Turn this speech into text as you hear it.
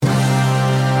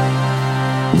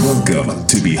Welcome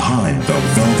to Behind the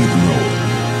Velvet Rope.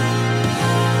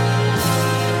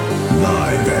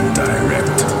 Live and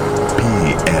direct.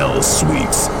 PL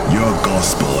Sweets, your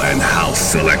gospel and house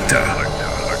selector.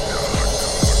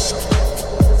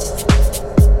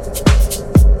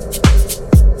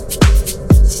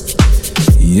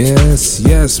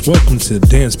 Yes, welcome to the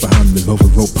Dance Behind the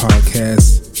Velvet Rope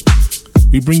podcast.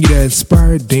 We bring you that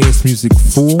inspired dance music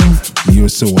for you.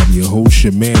 So I'm your host,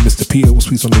 your man, Mr. P.O.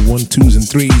 Sweets on the 1, 2s, and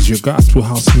 3s, your gospel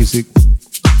house music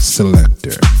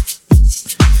selector.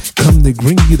 Come to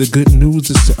bring you the good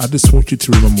news. I just want you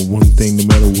to remember one thing: no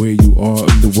matter where you are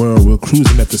in the world, we're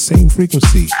cruising at the same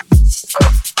frequency.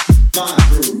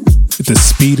 At the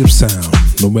speed of sound.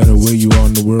 No matter where you are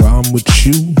in the world, I'm with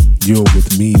you, you're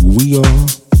with me, we are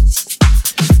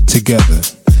together.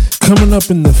 Coming up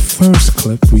in the first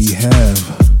clip, we have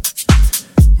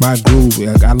my groove.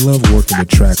 I love working the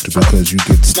tractor because you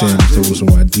get stems. Those are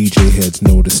why DJ heads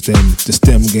know the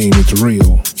stem game is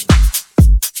real.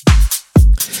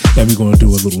 And we're gonna do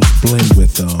a little blend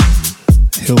with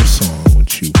Hillsong,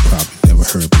 which you probably never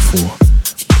heard before.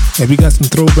 And we got some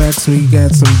throwbacks. We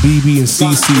got some BB and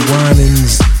CC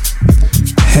Winans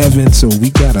Heaven. So we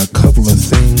got a couple of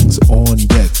things on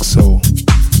deck. So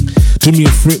do me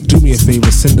a favor,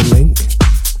 send a link,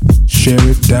 share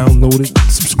it, download it,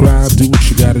 subscribe, do what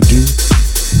you gotta do.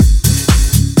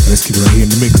 Let's get right here in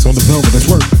the mix on the Velvet. Let's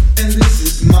work. And this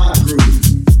is my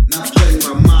groove, not played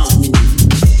by my rules.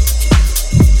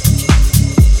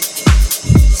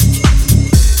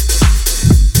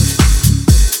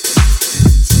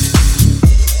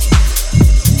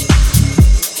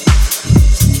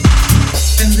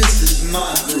 And this is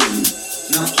my groove,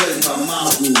 not played by my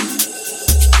rules.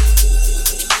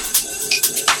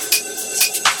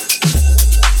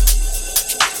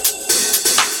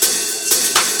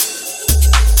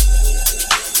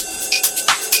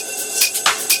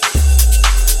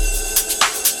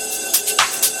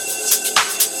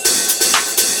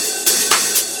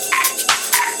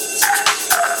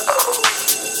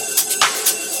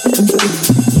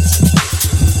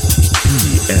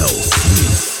 PL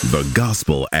Sweets, the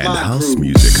gospel and house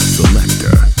music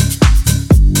selector.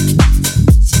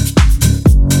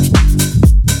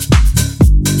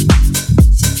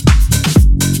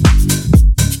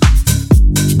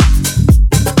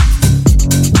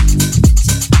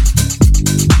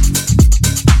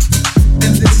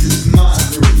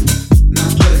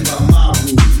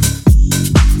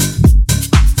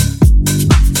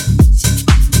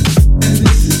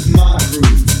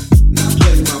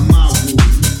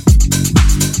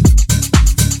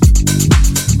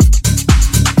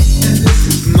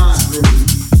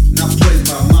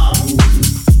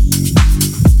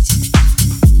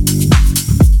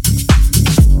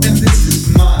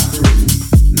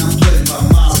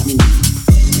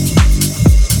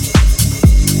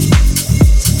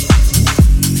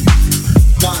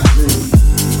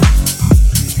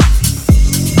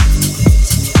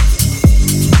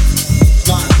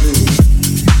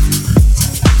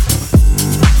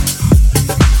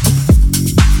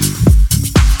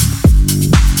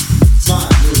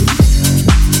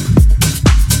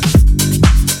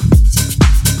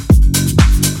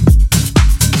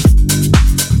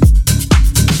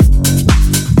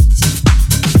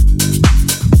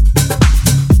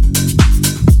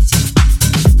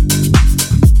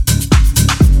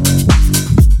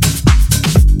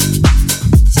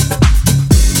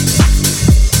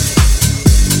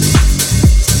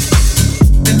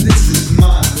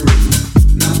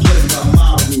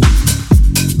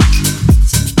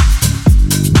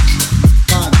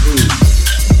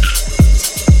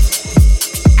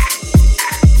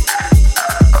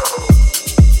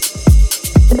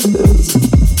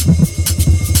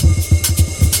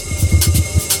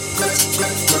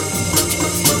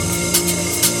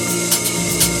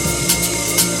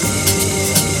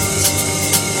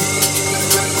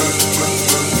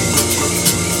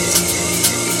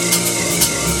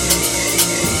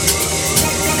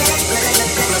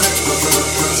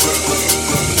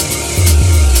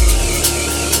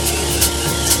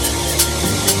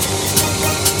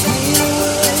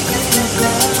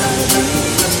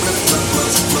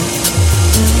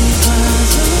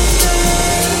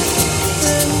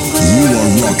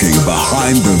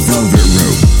 Behind the Velvet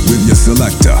Rope with your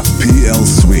selector, PL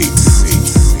Sweets.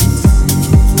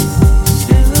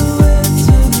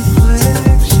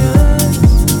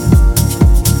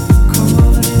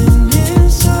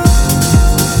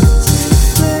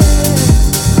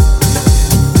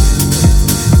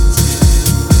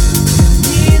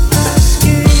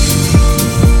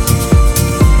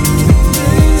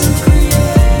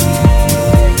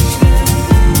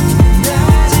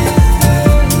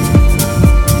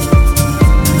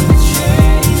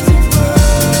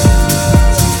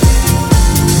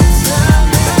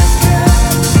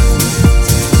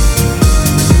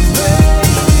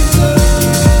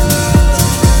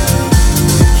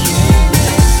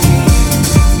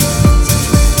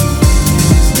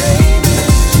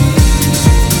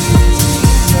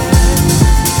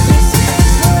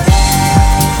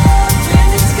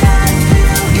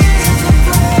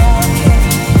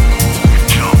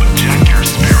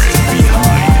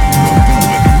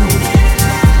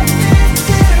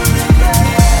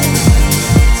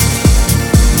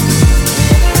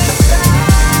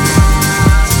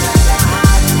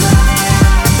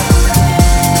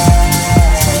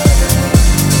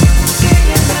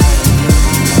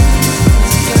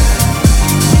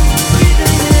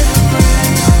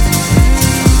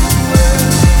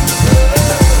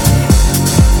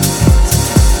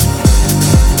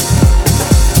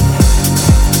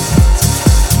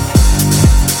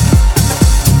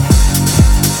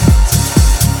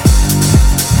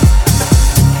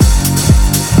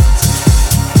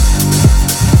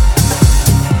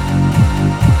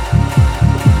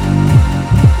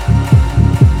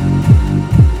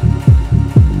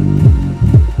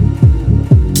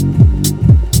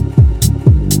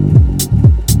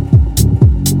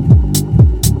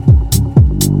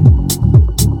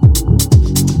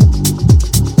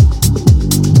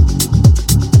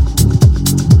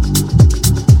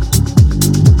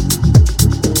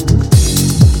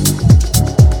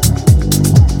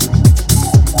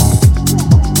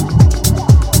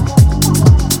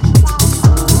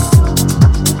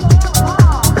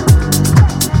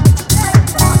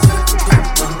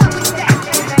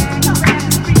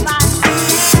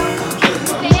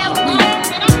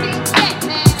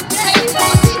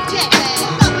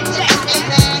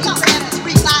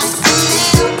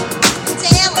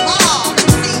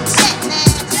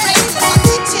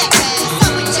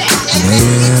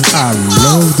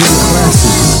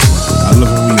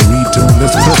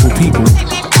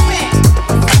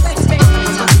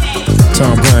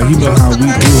 Sean Brown, you know how we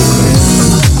do it, man.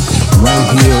 Right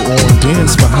here on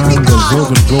Dance Behind the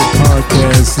Velvet Rope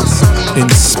podcast. It's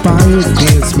inspired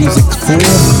dance music for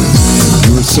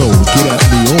your soul. Get at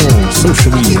me on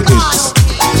social media. It's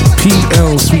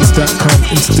plsweets.com,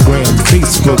 Instagram,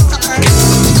 Facebook,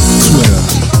 Twitter.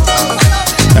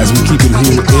 As we keep it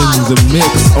here in the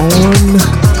mix on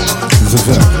the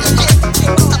Velvet.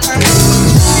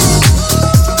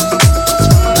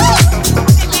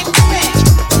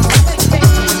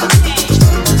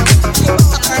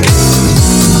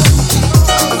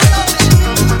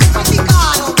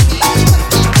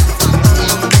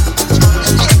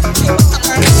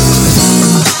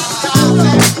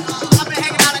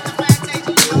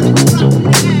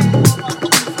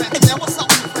 What's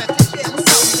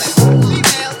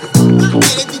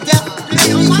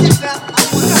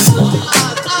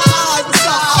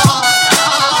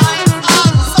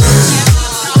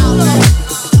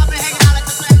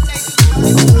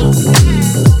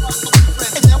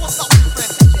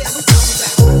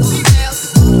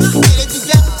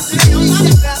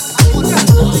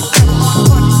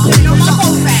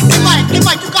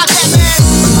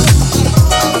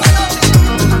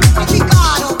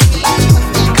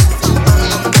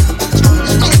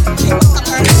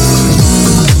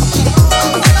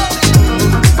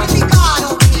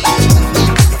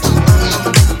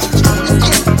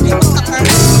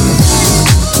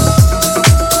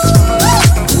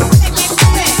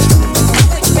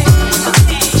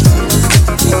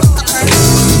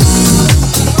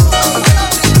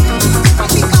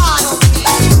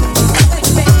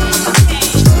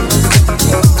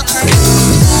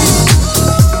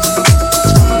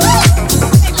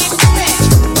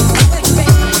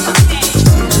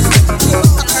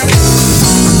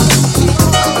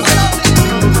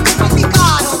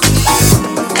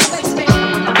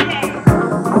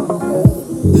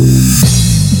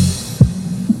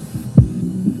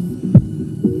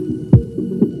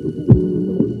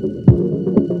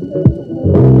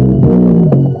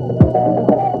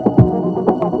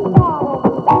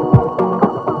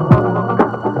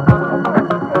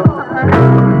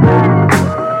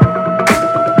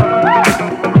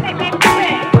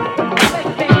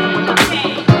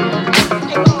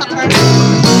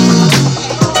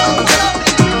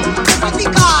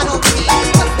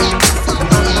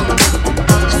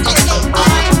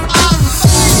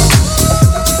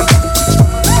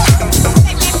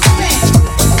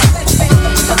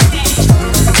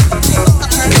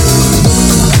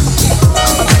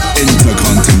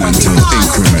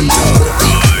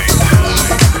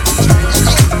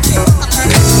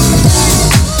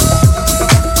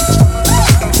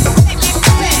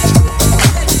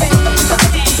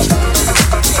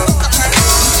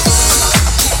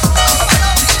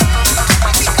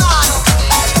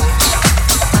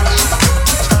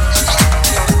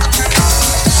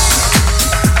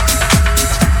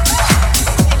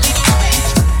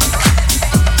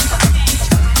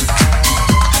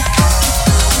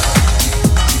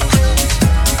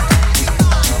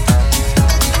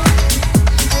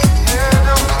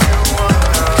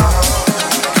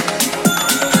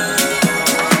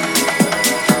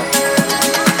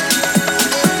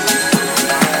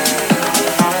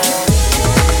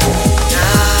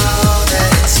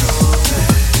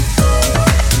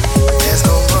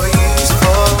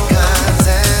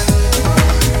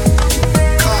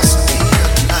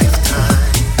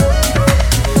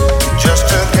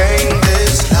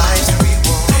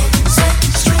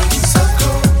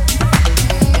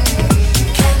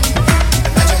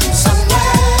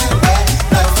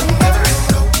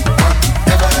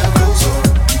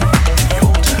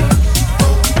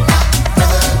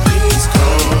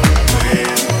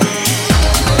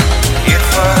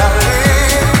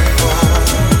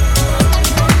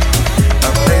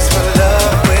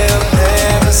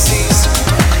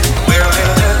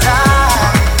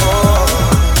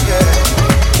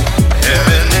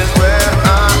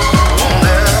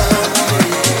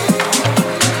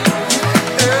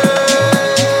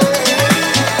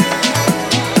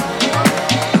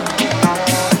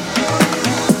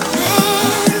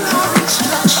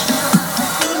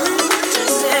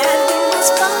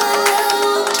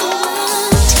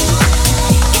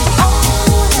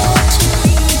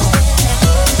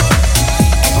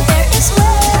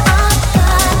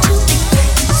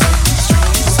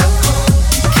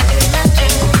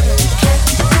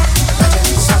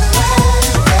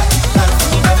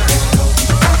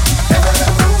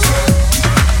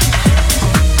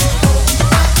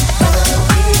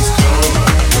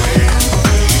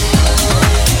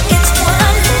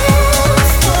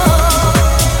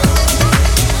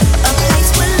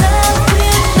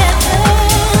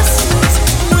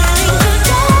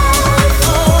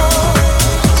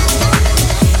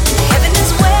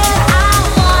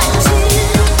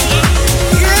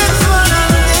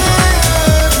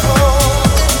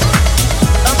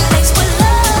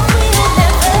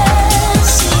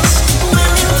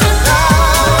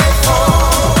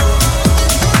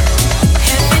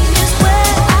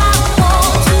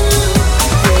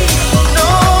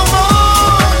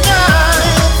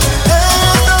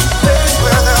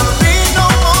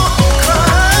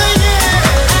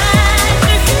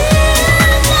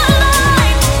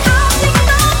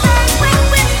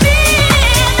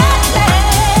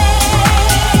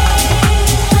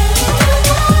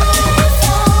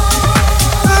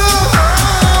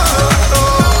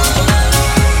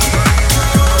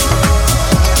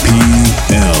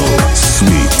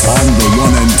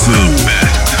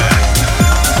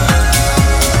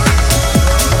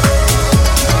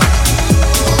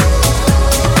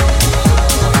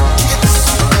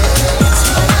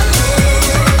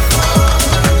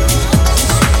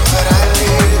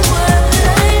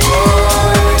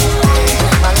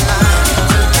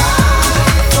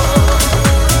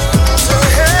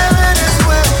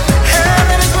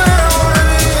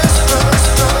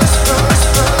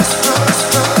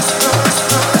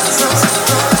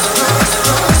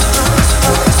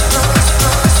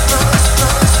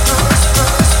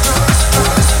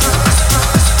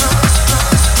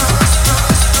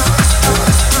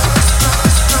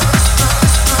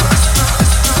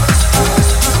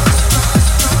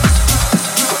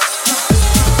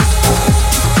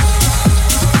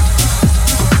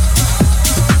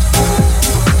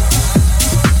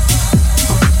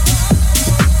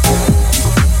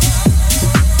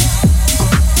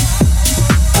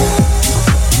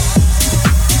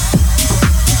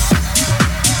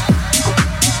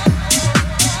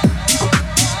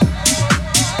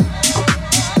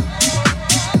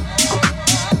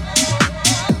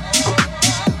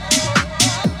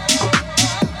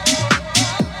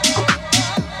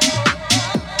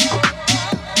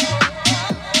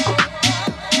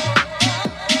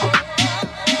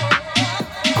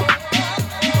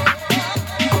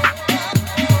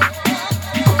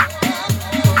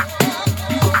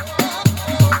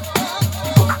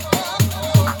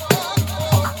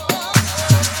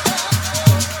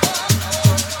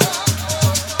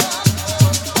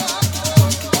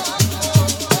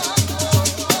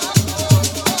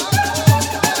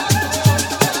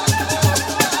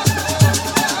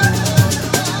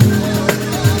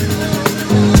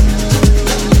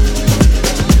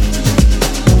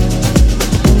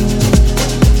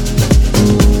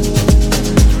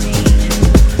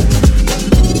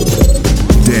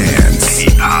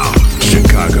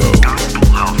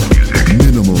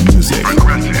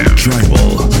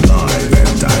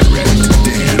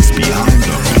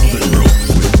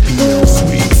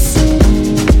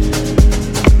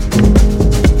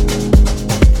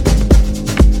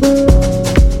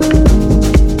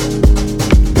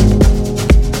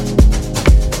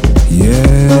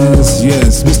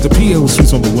It's Mr. PL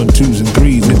Sweets on the 1, 2s, and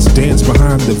 3s. It's Dance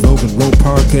Behind the Velvet Rope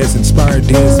podcast, inspired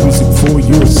dance music for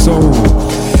your soul.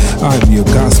 I'm your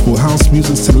gospel house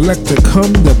music selector,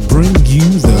 come to bring you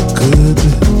the good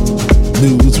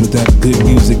news with that good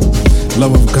music.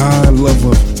 Love of God, love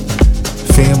of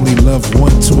family, love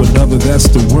one to another. That's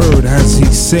the word as he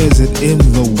says it in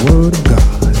the word of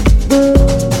God.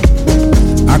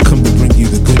 I come to bring you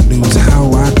the good news,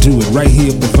 how I do it right here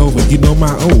in the Velvet. You know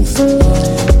my oath.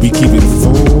 We keep it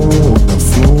full on the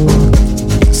floor.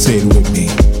 Say it with me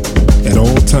at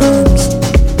all times.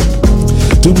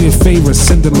 Do me a favor,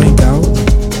 send the link out.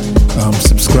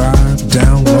 Subscribe,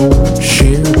 download,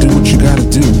 share, do what you gotta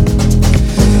do.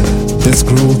 Let's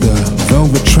grow the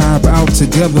Velvet Tribe out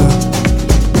together.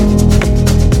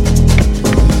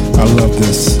 I love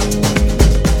this.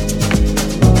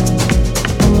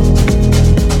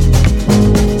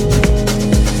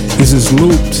 This is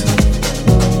Looped.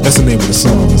 That's the name of the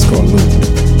song. It's called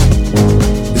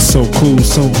Looped. It's so cool,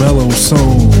 so mellow, so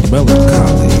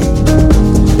melancholy.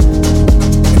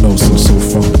 And also so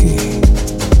funky.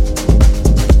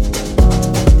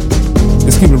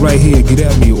 Let's keep it right here. Get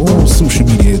at me on social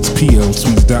media. It's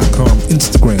plsweets.com,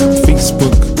 Instagram,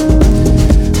 Facebook,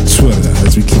 Twitter.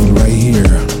 As we keep it right here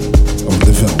on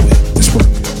the Velvet. Let's work.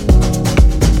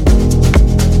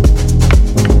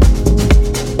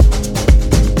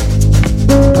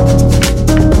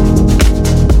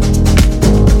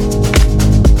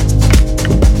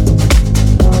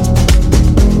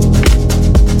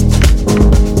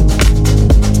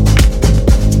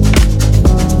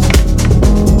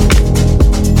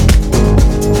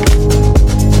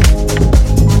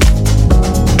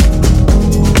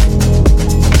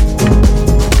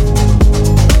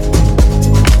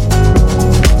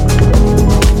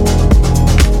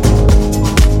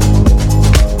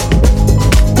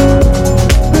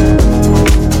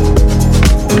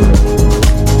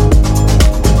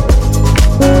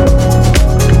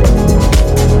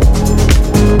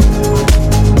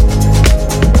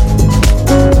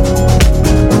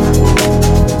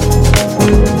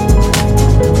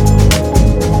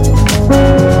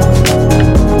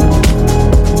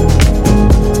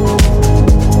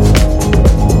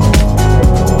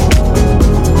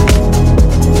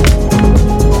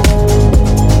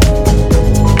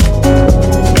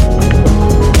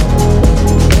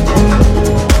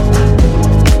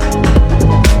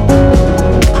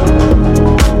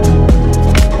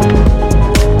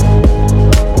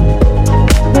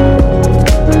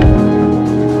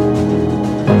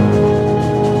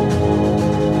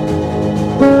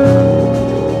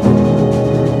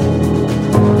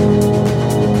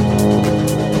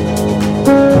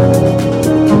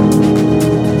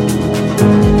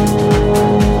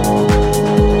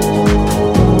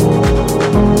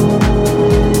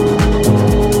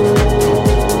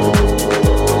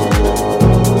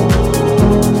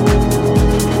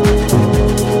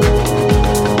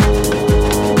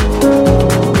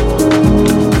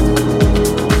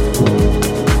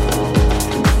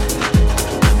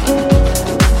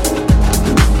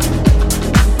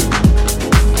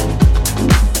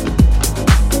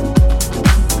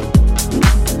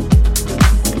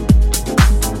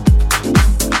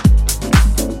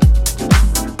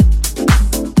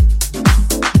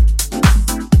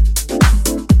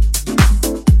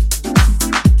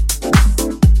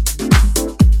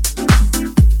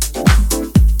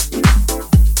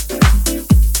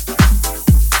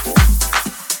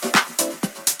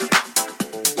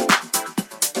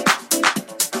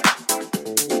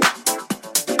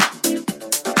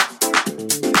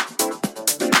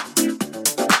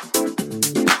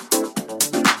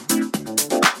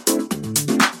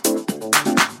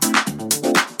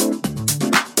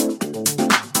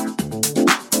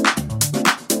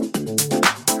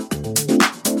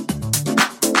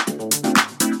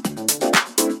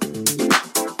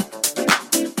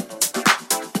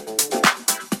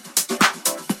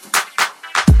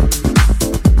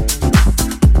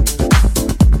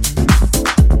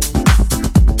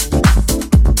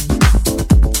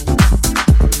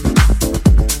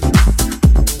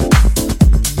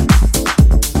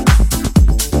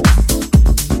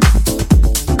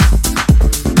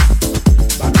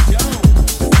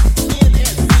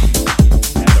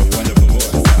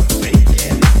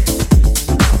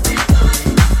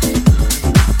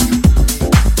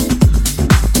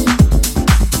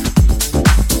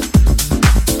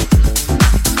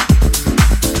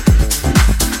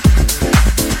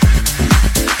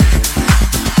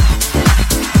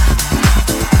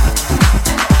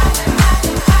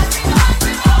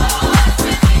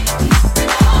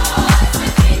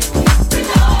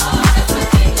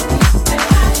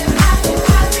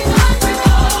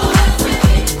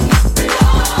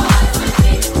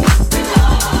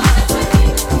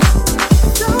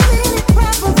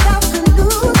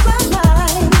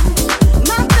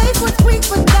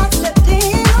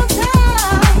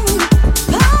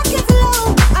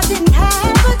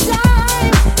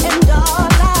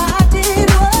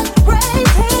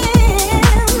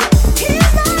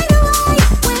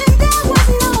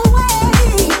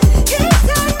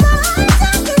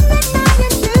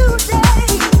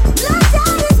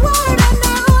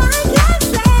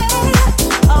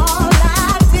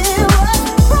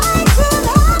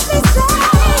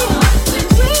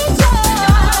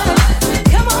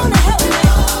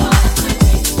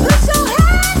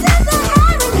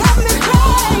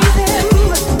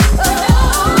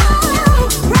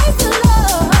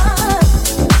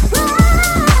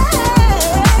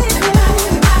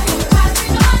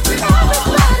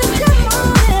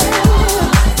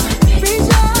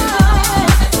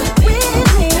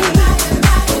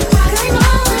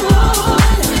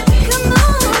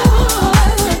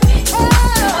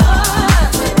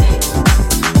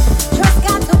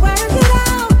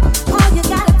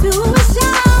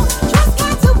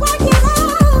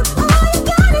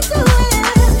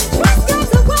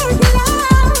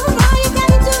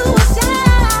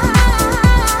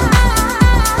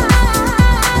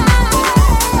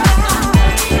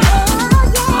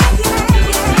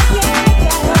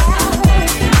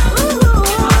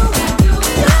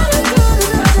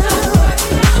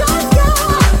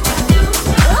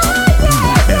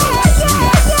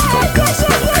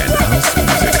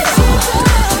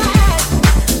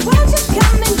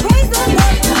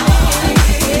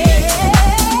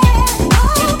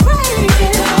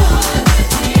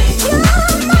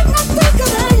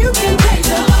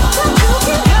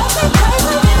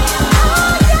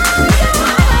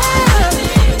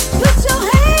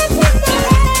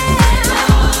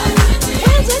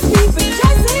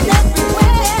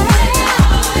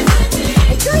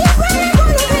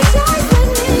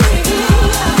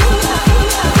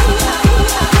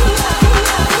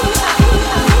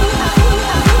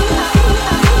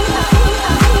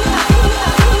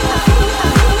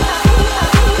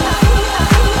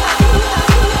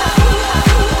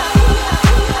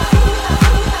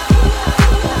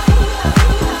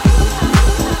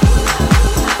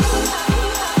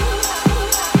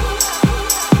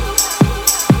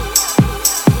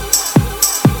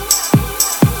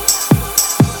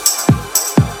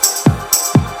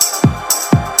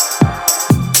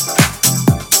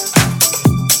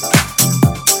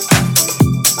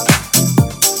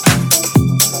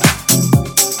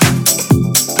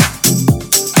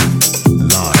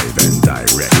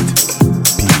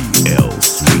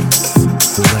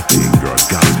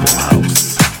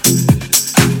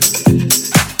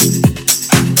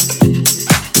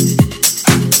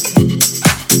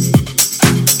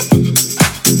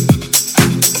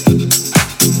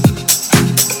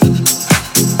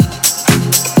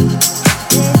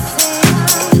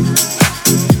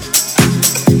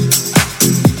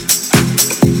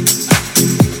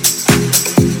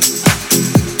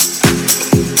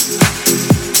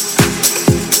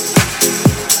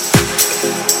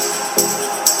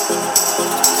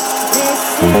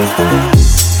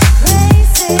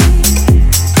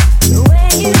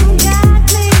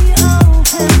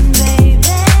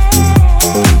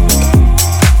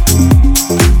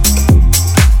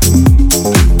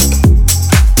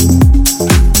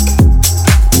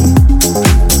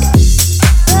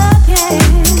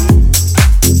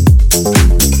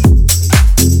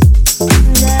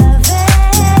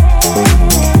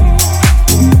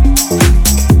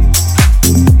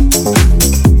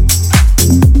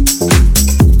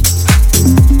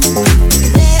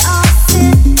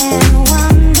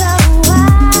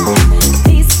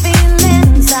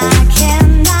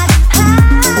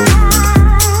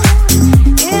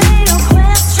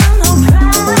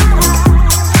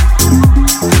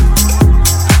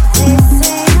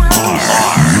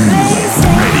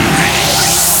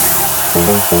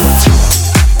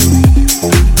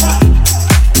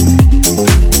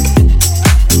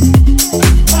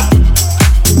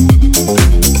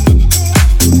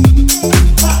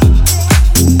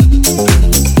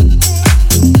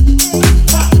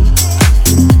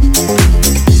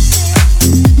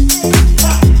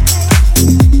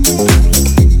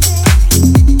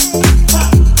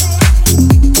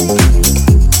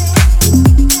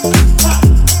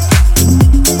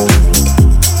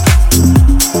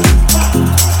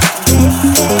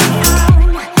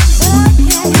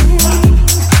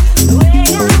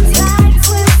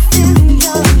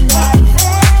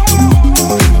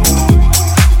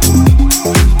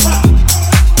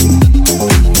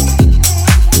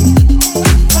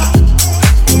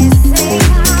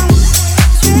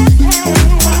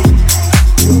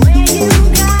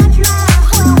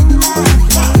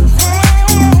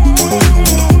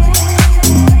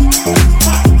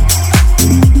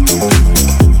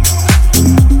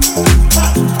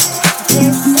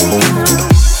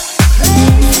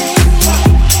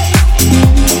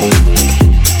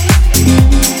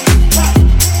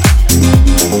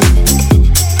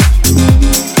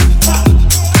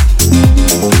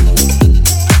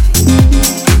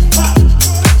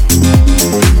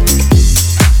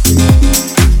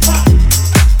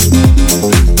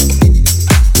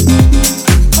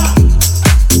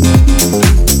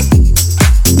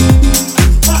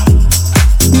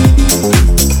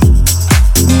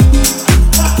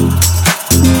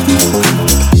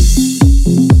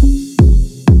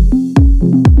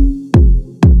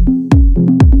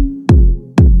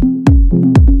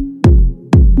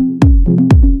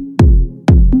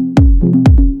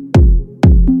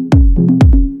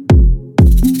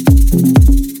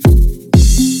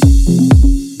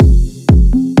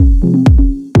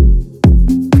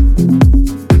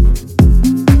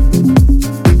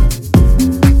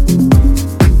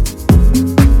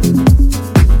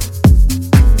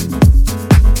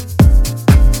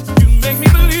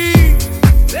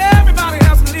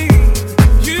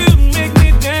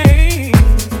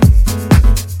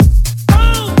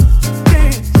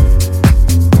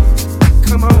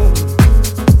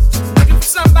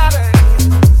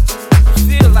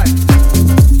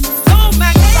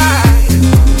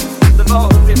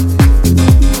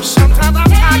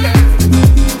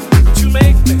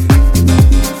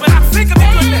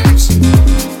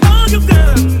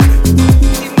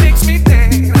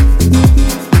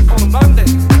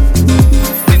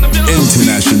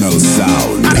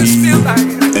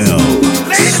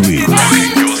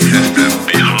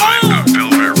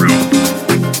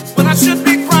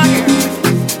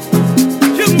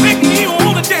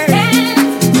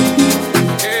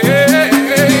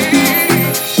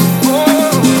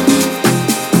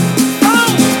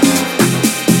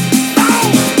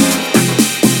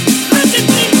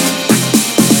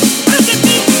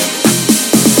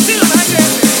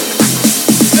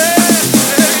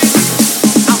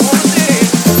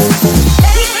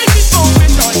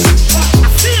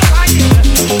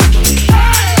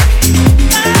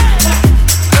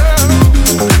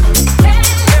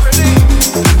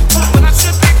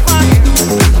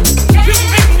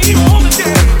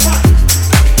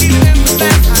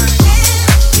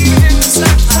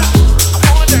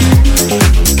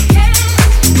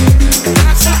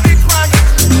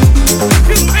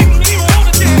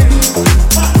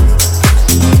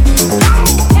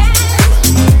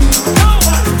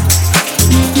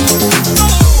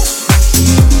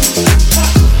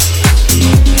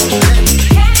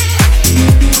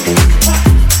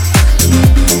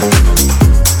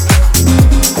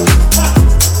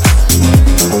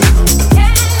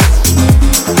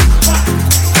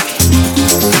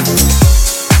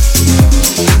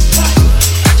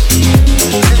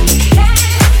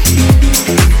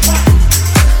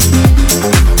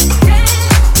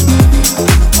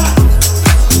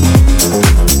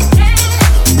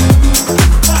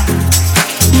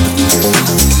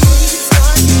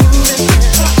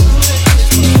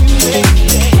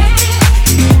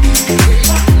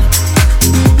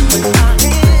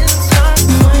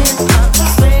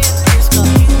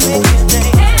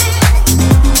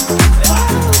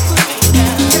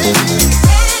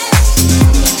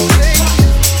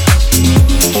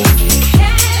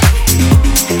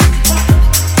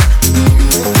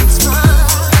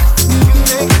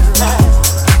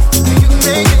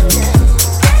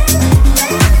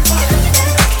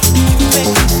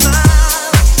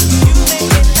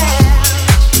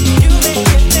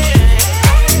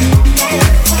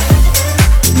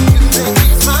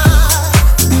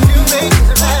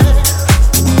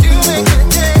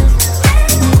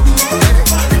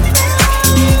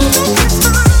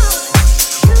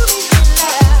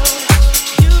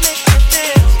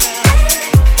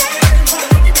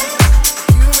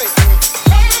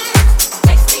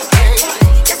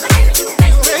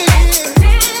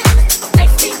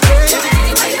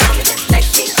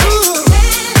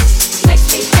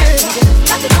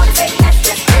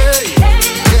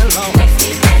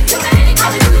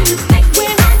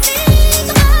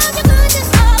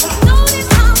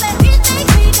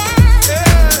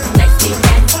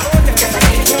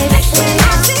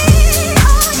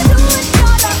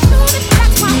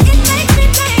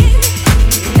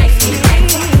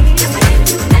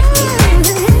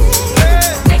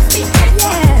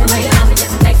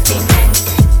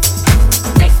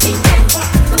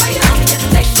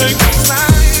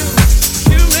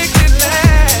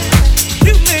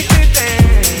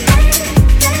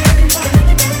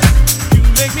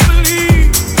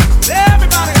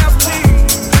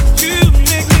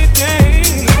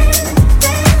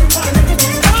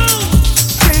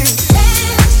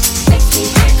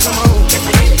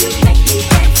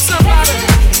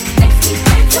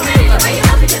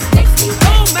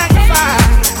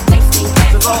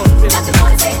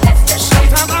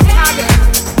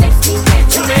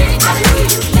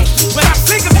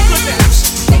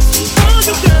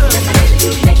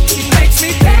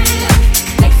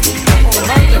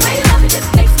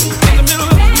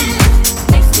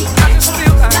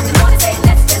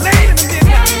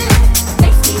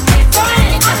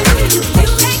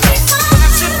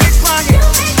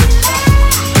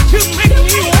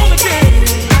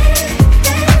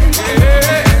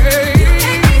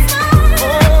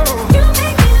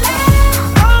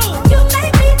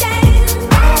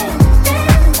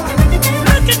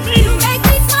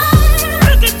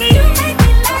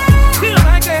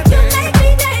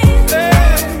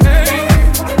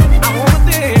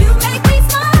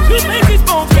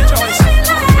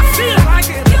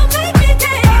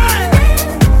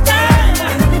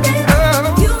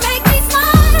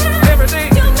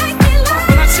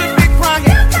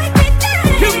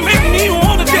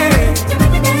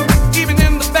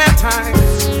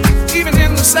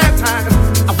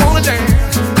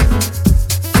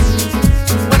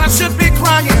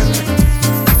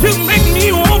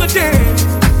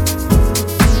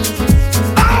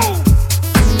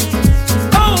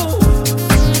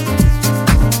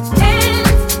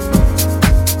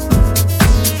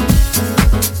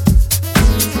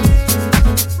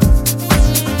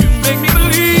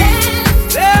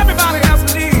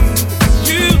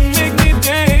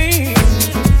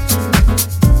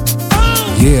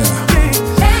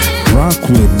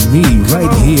 me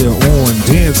right here on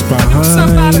Dance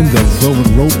Behind the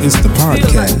Velvet Rope. It's the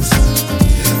podcast.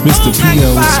 Mr.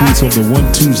 PL Sweets on the 1,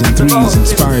 2s, and 3s.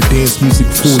 Inspired dance music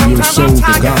for your soul.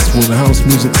 The gospel and the house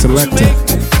music selector.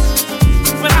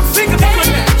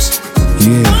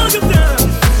 Yeah,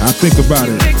 I think about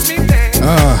it.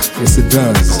 Yes it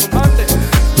does.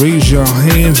 Raise your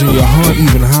hands and your heart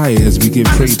even higher as we give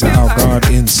praise to our God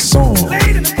in song.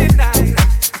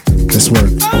 Let's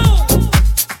work.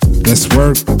 Let's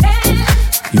work.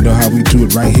 You know how we do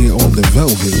it right here on the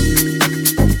Velvet.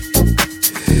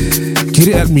 Get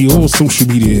at me on social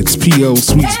media. It's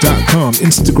plsweets.com,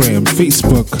 Instagram,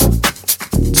 Facebook,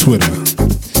 Twitter.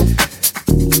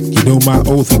 You know my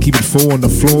oath, we keep it 4 on the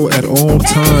floor at all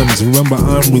times. Remember,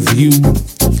 I'm with you.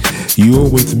 You're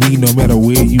with me no matter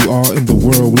where you are in the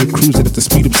world. We're cruising at the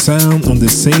speed of sound on the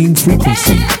same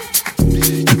frequency.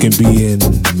 You can be in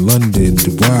London,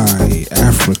 Dubai,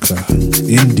 Africa,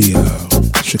 India,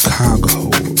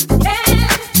 Chicago,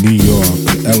 New York,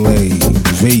 LA,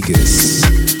 Vegas.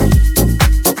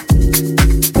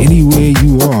 Anywhere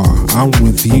you are, I'm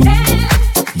with you.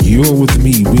 You're with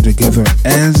me. We're together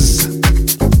as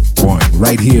one.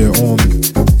 Right here on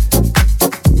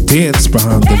Dance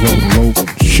Behind the Velvet Rope.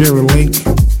 Share a link,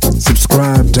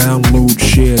 subscribe, download,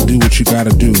 share, do what you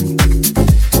gotta do.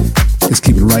 Let's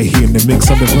keep it right here in the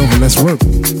mix on the Velvet. Let's work.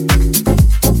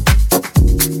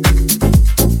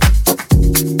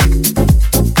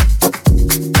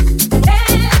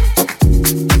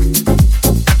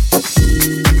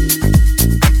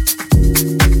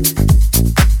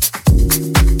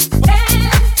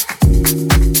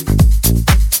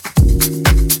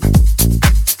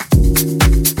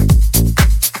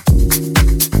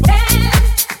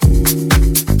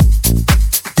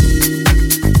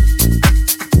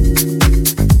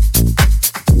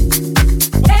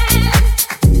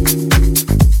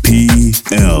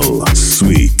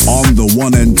 On the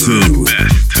 1 and 2.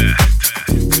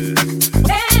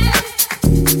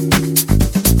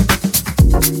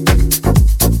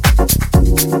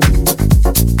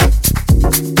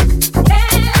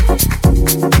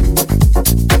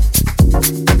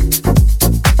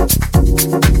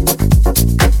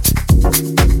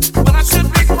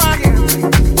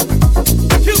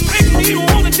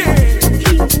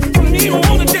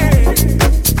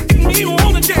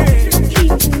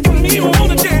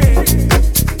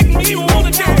 You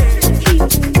wanna dance?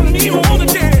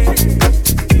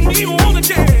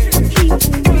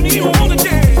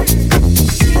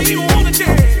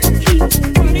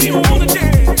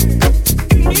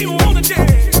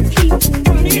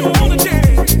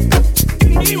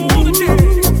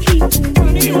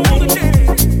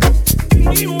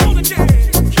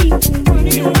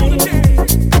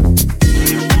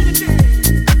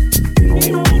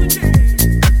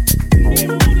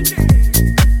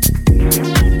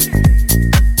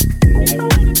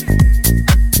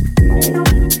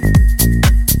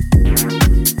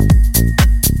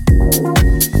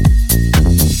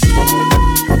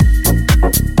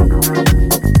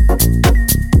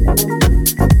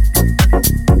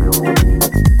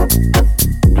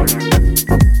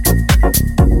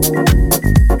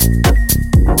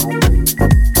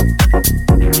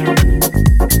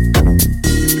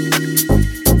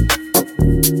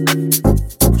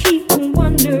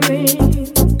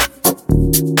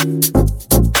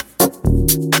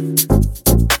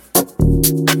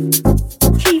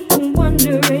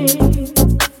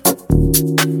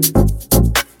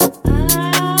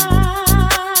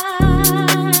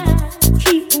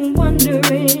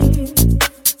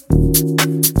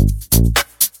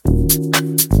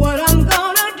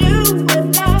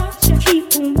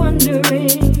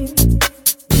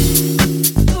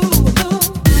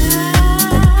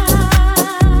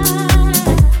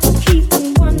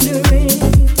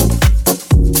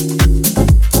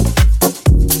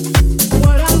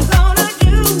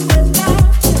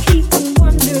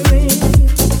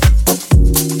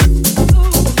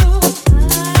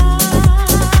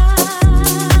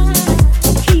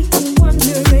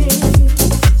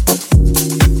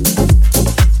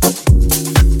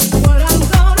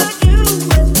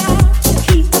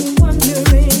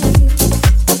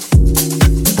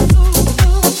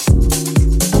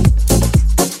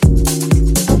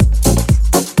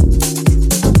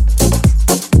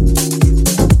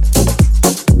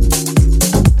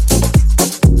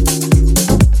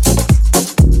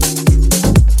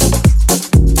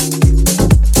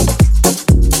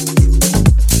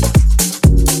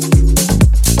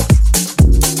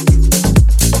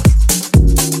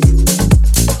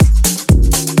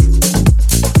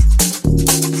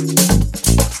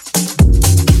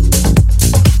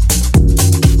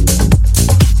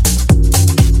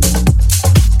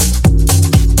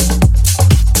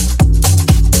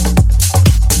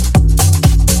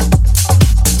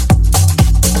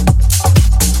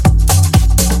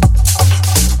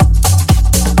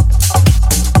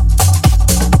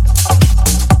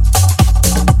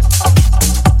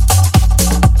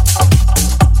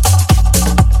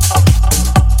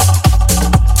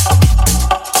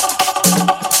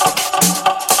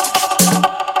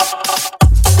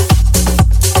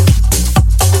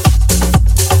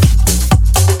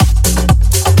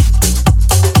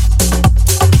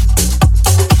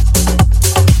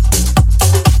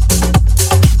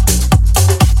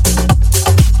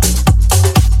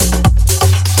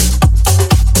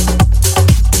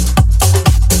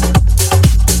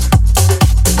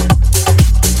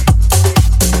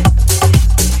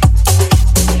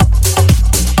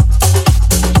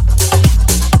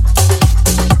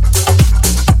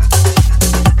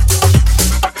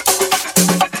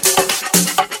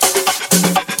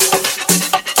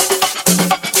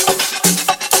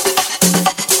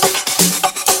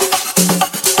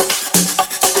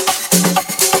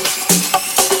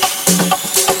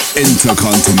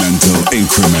 Intercontinental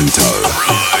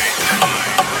Incremental.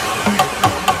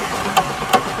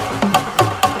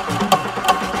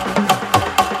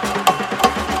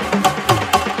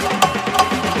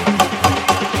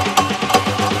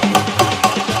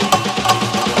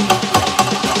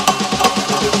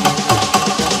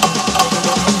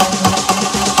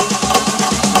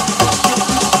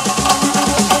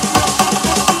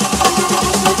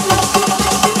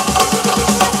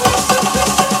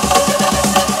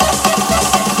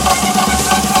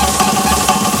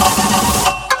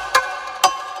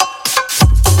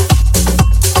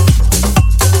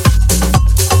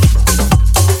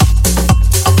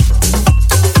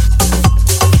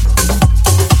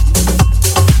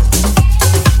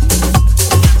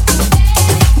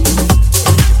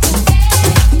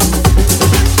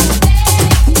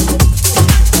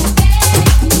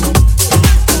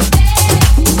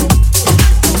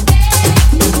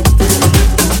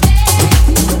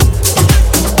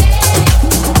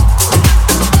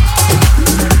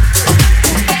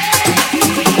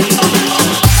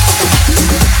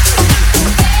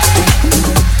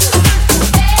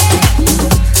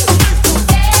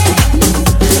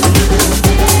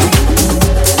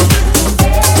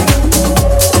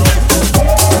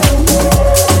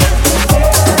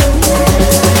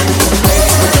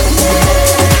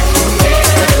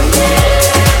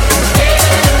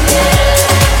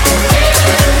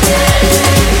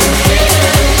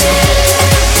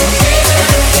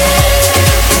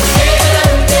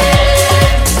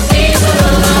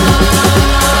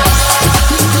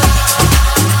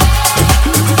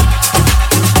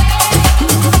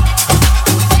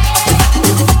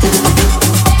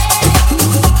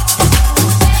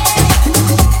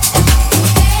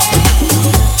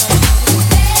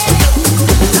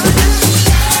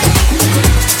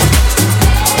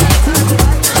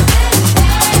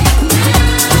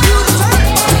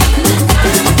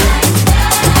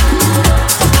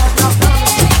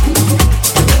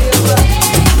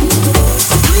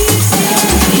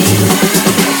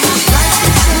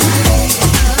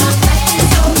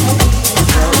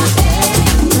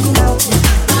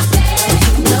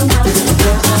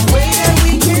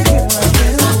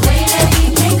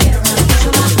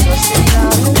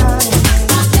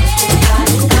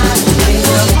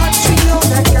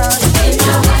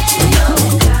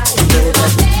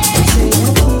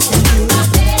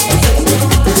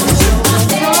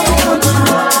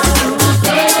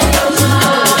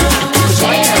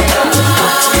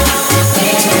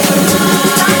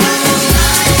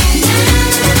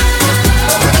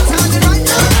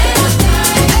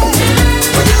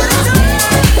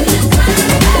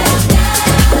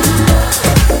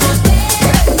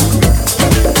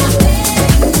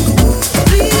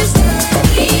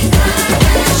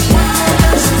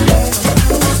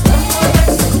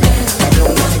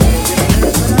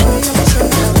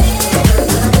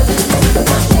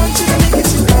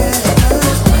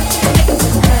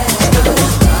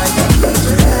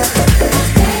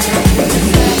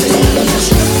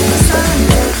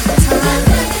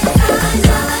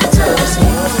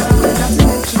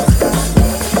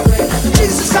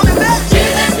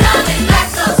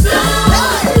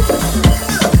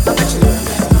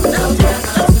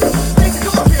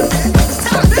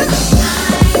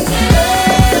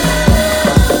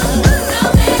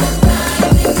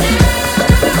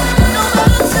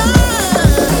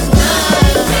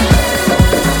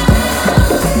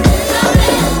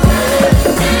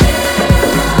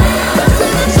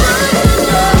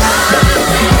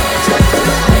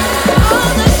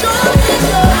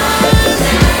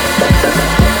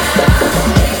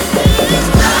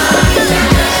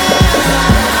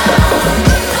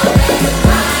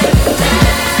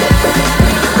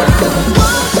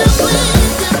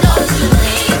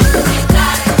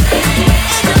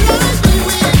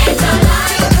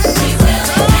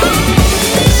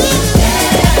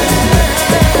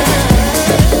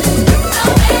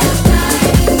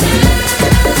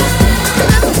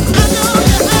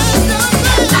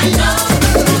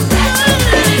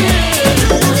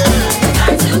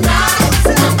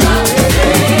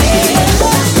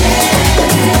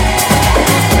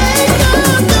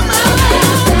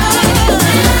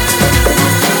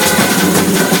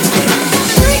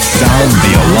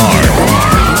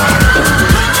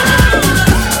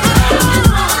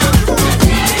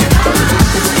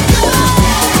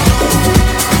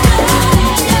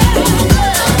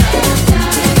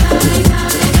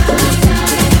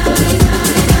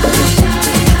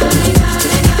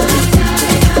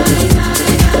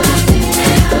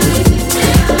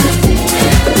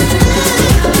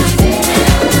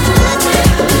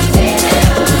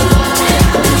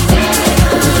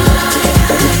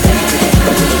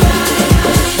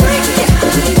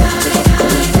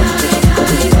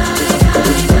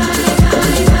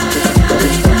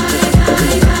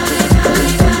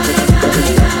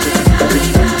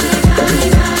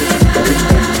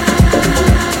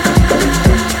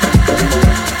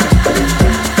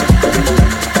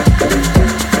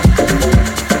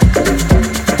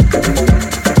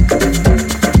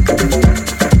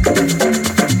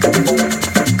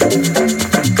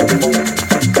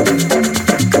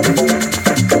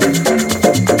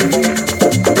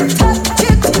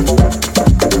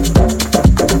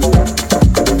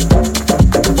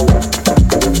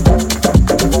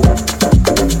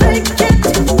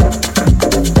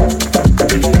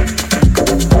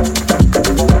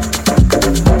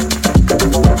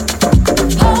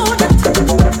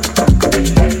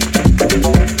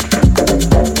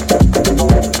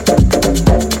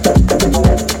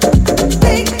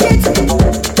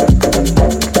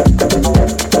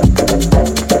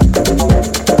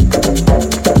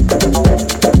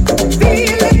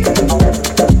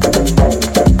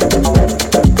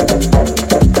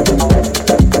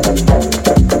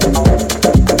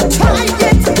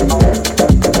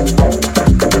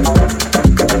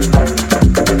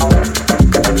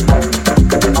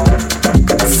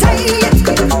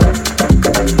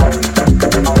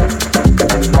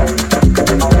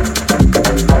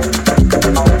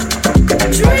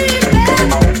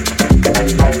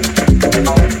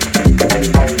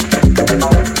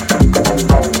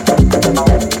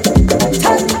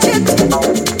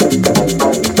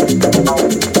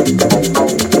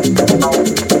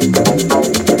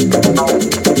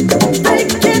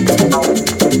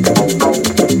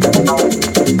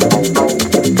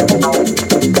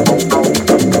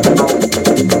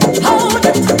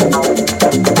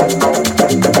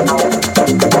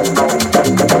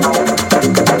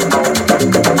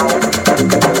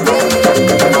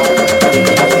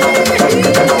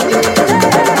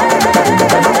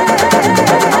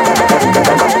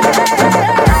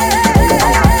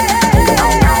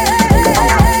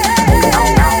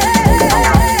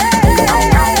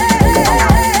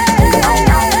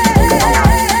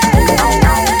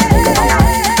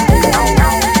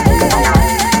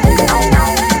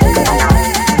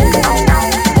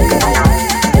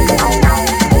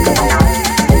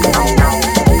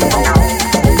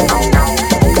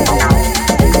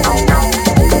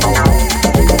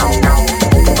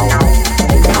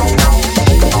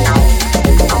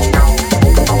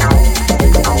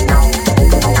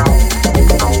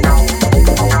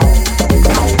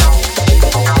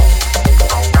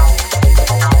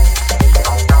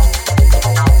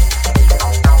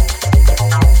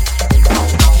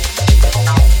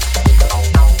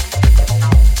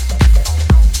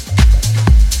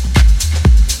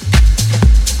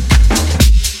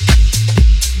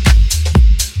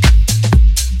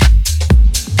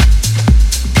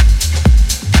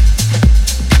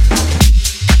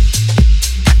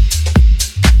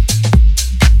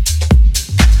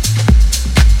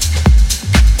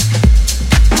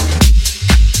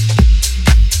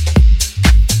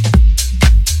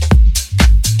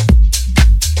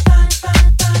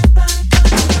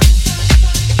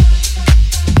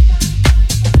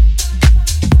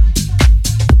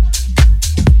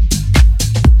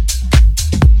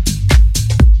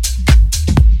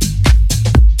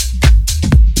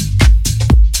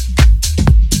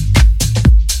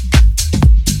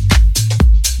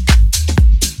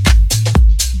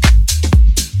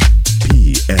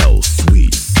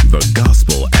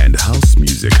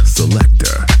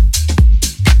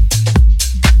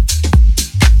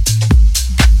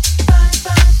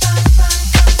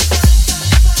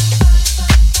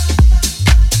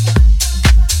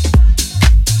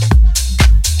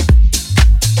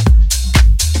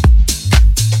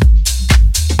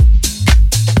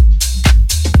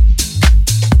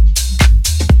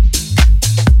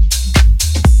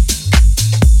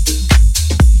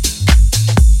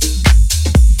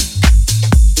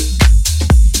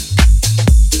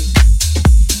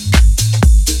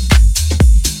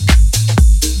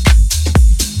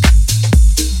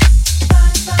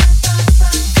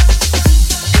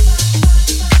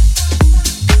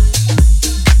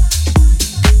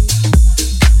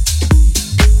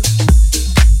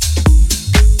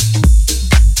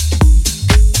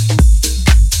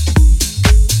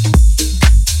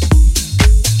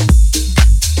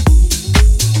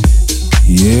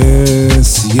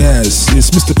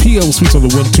 Mr. PL Sweets on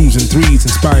the 1, 2s, and 3s.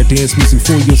 Inspired dance music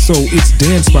for your soul. It's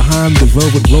Dance Behind the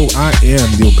Velvet Rope. I am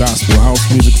your gospel house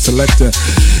music selector,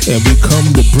 and we come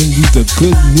to bring you the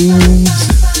good news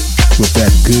with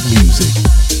that good music.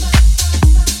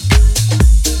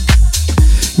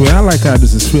 Man, I like how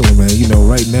this is feeling, man. You know,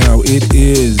 right now it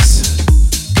is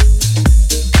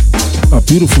a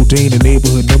beautiful day in the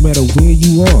neighborhood, no matter where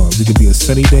you are. It could be a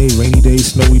sunny day, rainy day,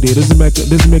 snowy day. Doesn't make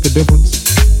a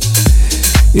difference.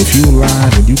 If you're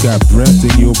alive and you got breath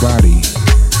in your body,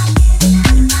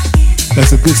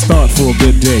 that's a good start for a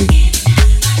good day.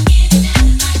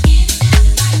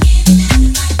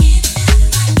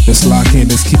 Let's lock in.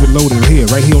 Let's keep it loaded here,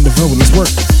 right here on the Velvet. Let's work.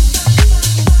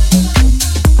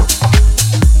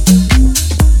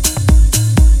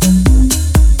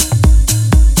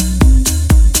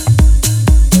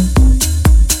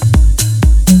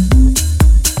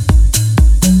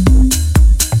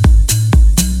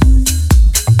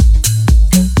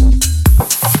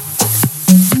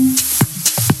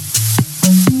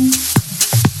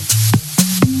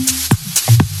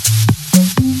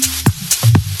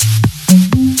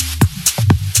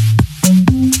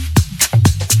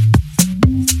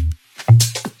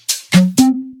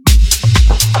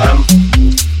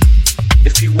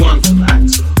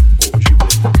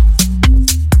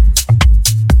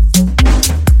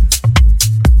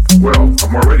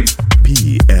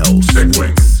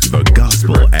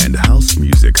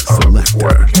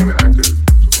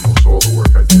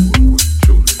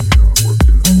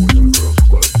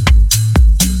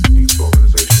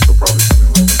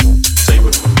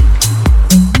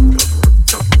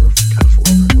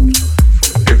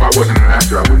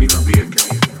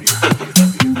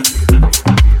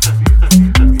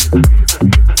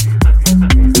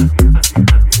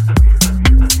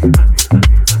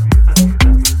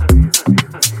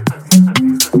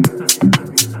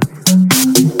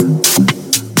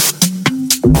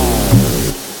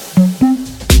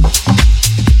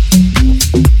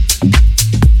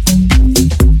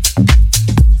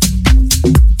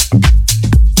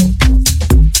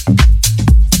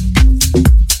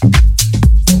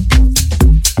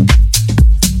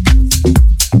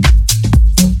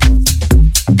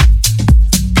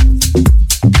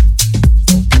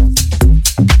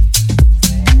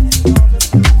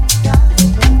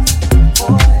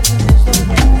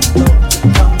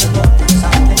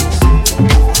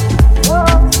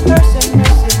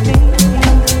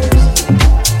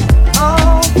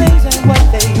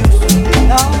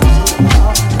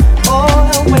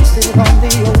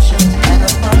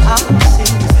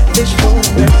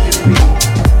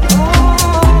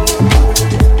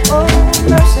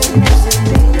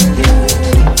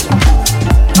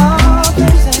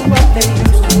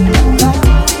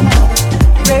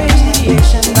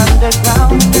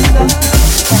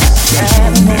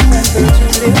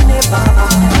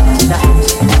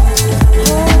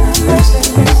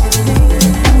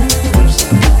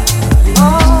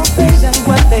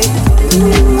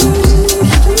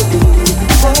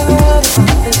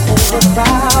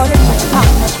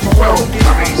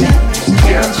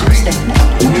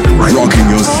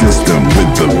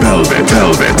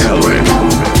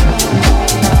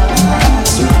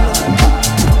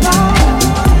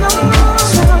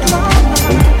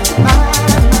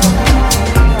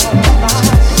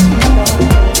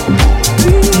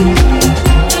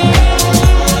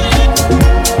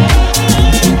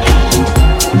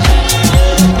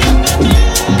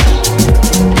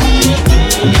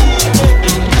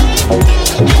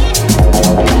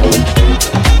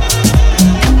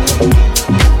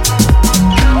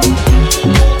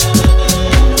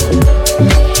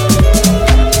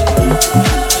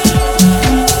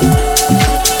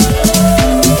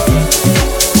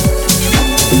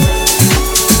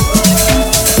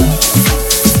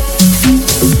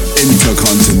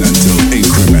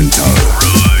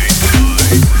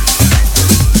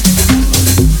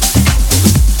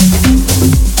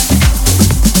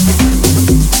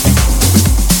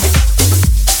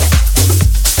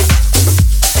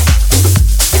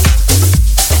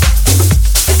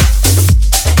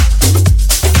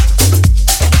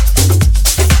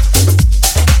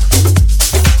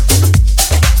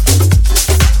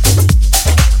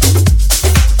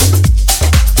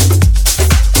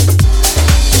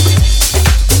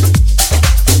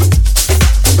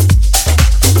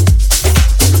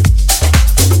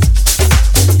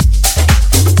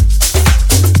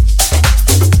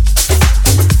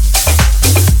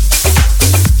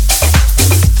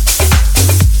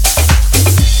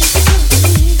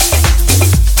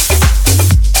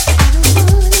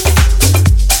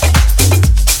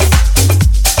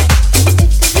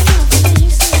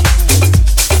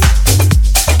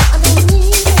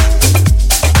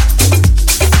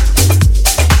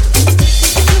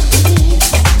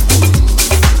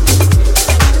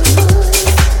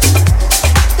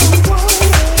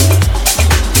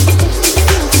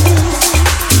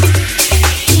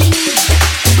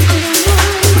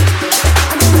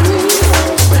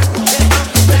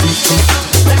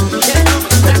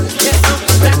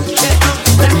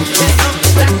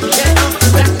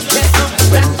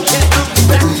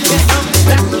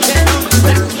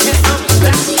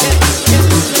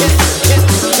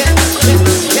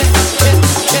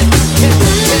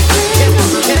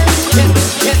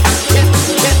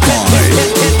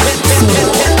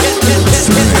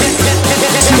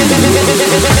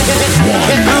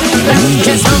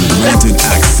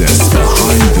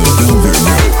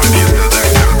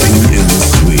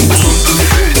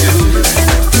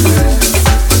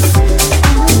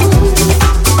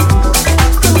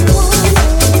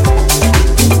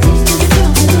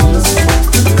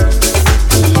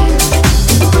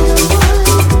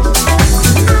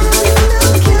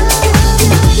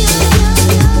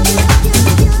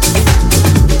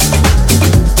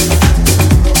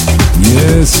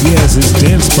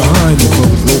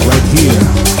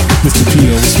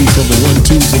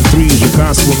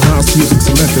 gospel and house music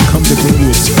selector come to bring you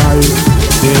inspired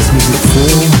dance music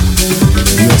for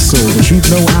your soul. But you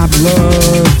know I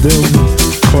love them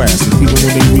classics, even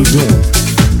when they redo them.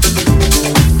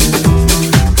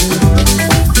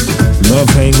 Love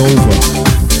Hangover.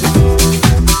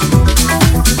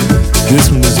 This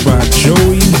one is by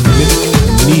Joey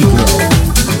Negro.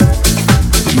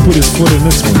 He put his foot in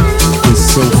this one. It's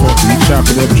so funky. He chop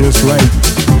it up just right.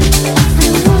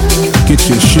 Get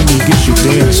your shimmy, get your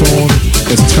dance on.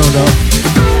 Let's turn up.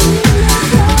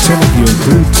 Turn up your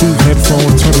Bluetooth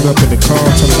headphones. Turn it up in the car.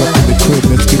 Turn it up in the crib.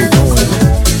 Let's get it going.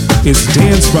 It's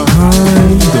Dance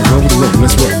Behind the Velvet Rope.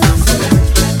 Let's work.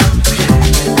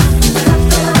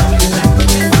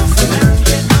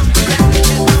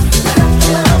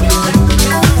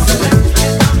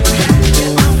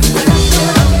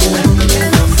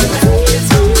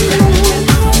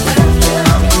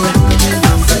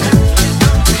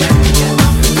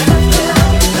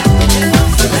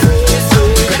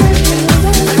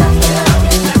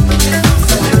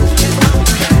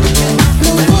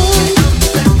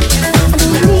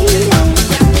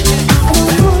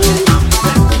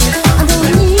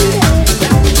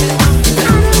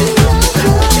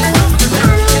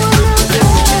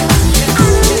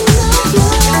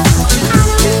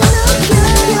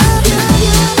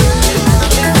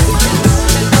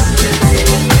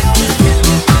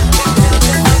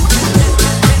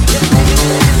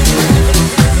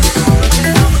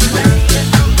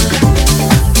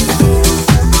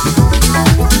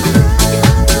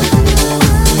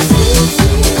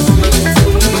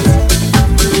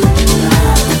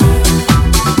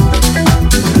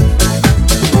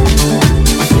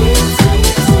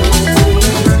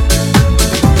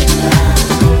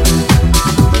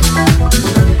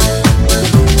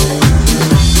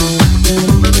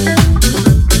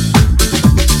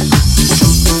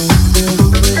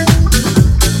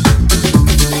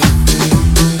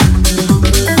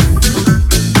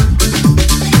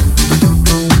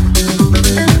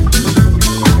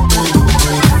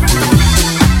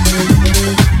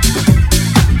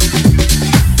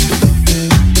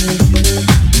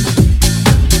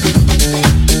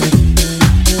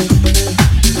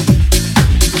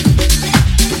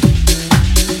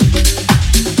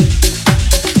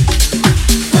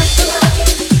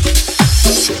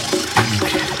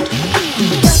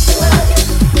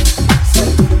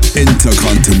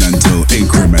 Intercontinental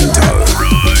Incremental.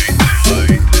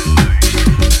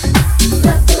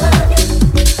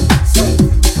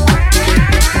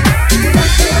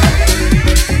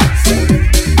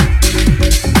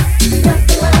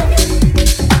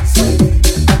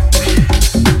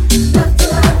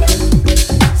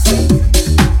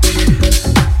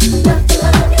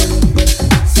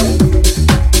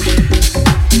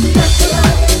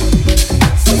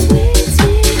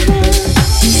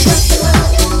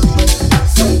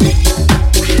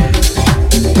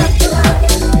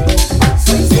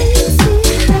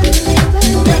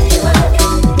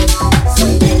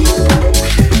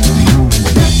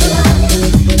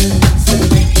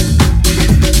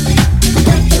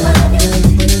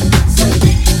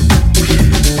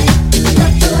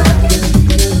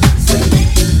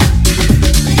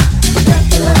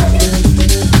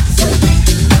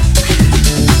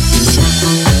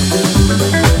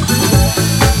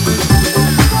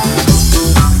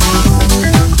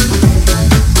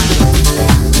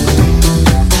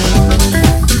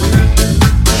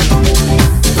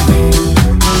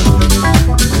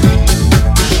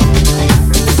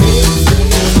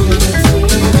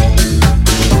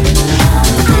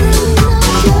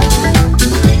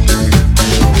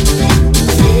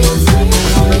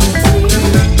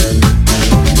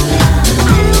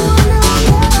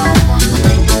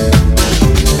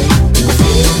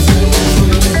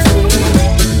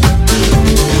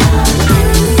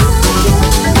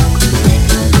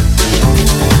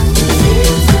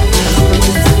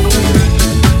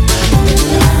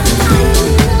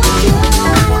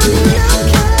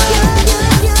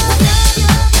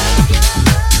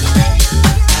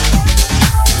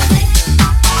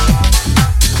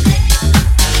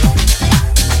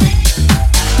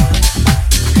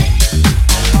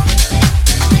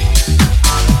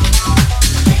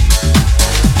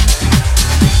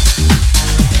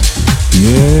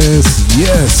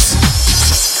 Yes.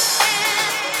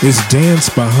 It's Dance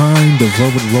Behind the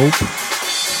Velvet Rope.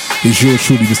 It's yours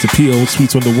truly, Mr. P.O.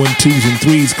 Sweets on the 1, 2s, and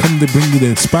 3s. Come to bring you the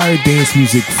inspired dance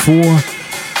music for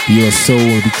your soul.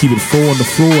 And we keep it 4 on the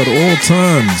floor at all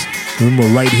times. Remember,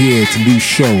 right here, it's a new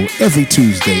show every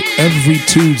Tuesday. Every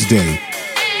Tuesday.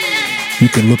 You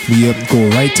can look me up, go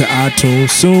right to iTunes,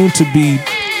 soon to be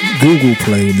Google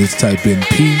Play. Just type in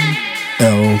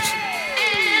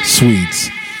Swedes.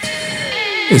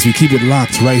 As we keep it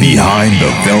locked right here. Behind the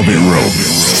Velvet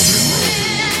Rope.